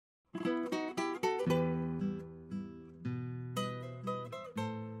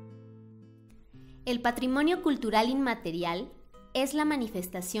El patrimonio cultural inmaterial es la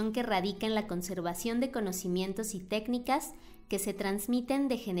manifestación que radica en la conservación de conocimientos y técnicas que se transmiten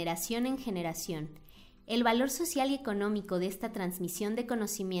de generación en generación. El valor social y económico de esta transmisión de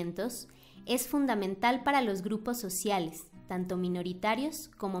conocimientos es fundamental para los grupos sociales, tanto minoritarios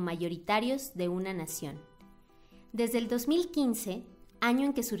como mayoritarios de una nación. Desde el 2015, año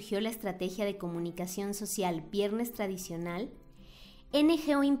en que surgió la estrategia de comunicación social Viernes Tradicional,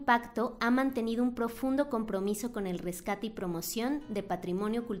 NGO Impacto ha mantenido un profundo compromiso con el rescate y promoción de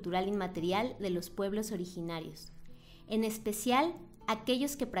patrimonio cultural inmaterial de los pueblos originarios, en especial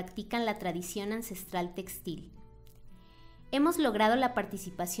aquellos que practican la tradición ancestral textil. Hemos logrado la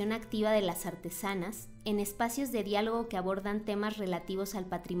participación activa de las artesanas en espacios de diálogo que abordan temas relativos al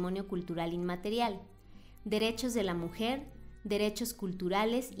patrimonio cultural inmaterial, derechos de la mujer, derechos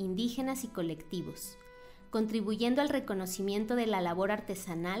culturales, indígenas y colectivos, contribuyendo al reconocimiento de la labor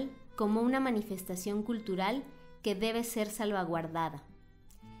artesanal como una manifestación cultural que debe ser salvaguardada.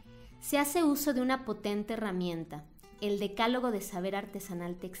 Se hace uso de una potente herramienta, el Decálogo de Saber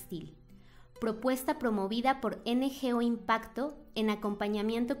Artesanal Textil, propuesta promovida por NGO Impacto en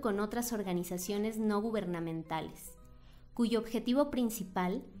acompañamiento con otras organizaciones no gubernamentales, cuyo objetivo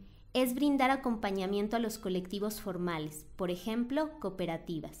principal es brindar acompañamiento a los colectivos formales, por ejemplo,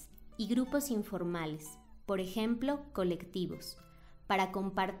 cooperativas, y grupos informales, por ejemplo, colectivos, para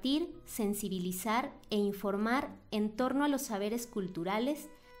compartir, sensibilizar e informar en torno a los saberes culturales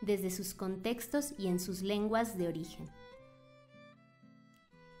desde sus contextos y en sus lenguas de origen.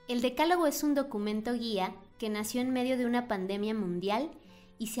 El Decálogo es un documento guía que nació en medio de una pandemia mundial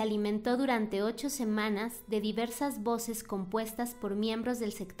y se alimentó durante 8 semanas de diversas voces compuestas por miembros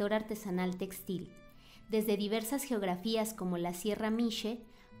del sector artesanal textil, desde diversas geografías como la Sierra Mixe,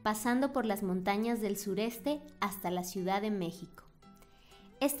 pasando por las montañas del sureste hasta la Ciudad de México.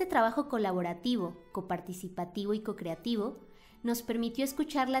 Este trabajo colaborativo, coparticipativo y cocreativo nos permitió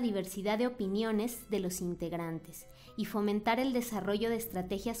escuchar la diversidad de opiniones de los integrantes y fomentar el desarrollo de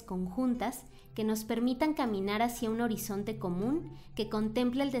estrategias conjuntas que nos permitan caminar hacia un horizonte común que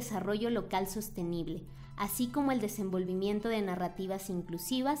contemple el desarrollo local sostenible, así como el desenvolvimiento de narrativas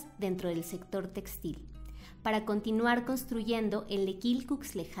inclusivas dentro del sector textil, para continuar construyendo el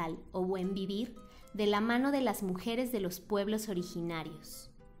Equilcuxlejal o buen vivir de la mano de las mujeres de los pueblos originarios.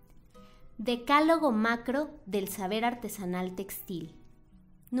 Decálogo macro del saber artesanal textil.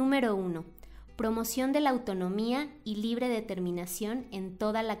 Número 1. Promoción de la autonomía y libre determinación en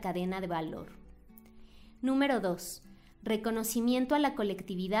toda la cadena de valor. Número 2. Reconocimiento a la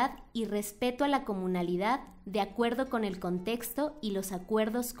colectividad y respeto a la comunalidad de acuerdo con el contexto y los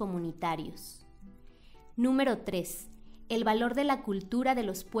acuerdos comunitarios. Número 3. El valor de la cultura de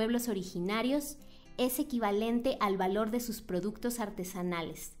los pueblos originarios es equivalente al valor de sus productos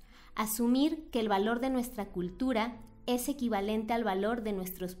artesanales. Asumir que el valor de nuestra cultura es equivalente al valor de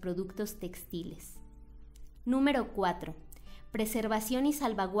nuestros productos textiles. Número 4. Preservación y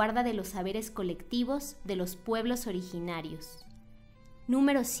salvaguarda de los saberes colectivos de los pueblos originarios.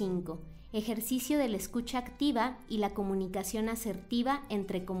 Número 5. Ejercicio de la escucha activa y la comunicación asertiva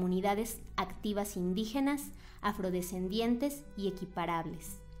entre comunidades activas indígenas, afrodescendientes y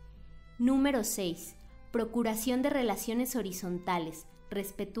equiparables. Número 6. Procuración de relaciones horizontales,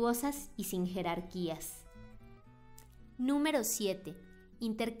 respetuosas y sin jerarquías. Número 7.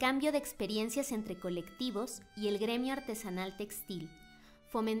 Intercambio de experiencias entre colectivos y el gremio artesanal textil,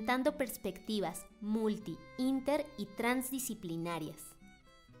 fomentando perspectivas multi, inter y transdisciplinarias.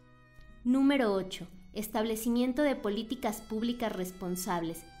 Número 8. Establecimiento de políticas públicas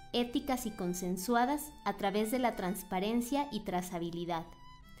responsables, éticas y consensuadas a través de la transparencia y trazabilidad.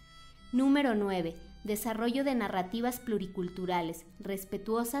 Número 9. Desarrollo de narrativas pluriculturales,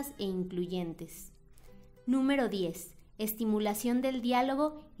 respetuosas e incluyentes. Número 10. Estimulación del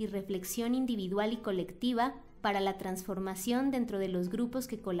diálogo y reflexión individual y colectiva para la transformación dentro de los grupos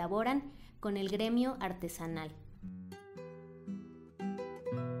que colaboran con el gremio artesanal.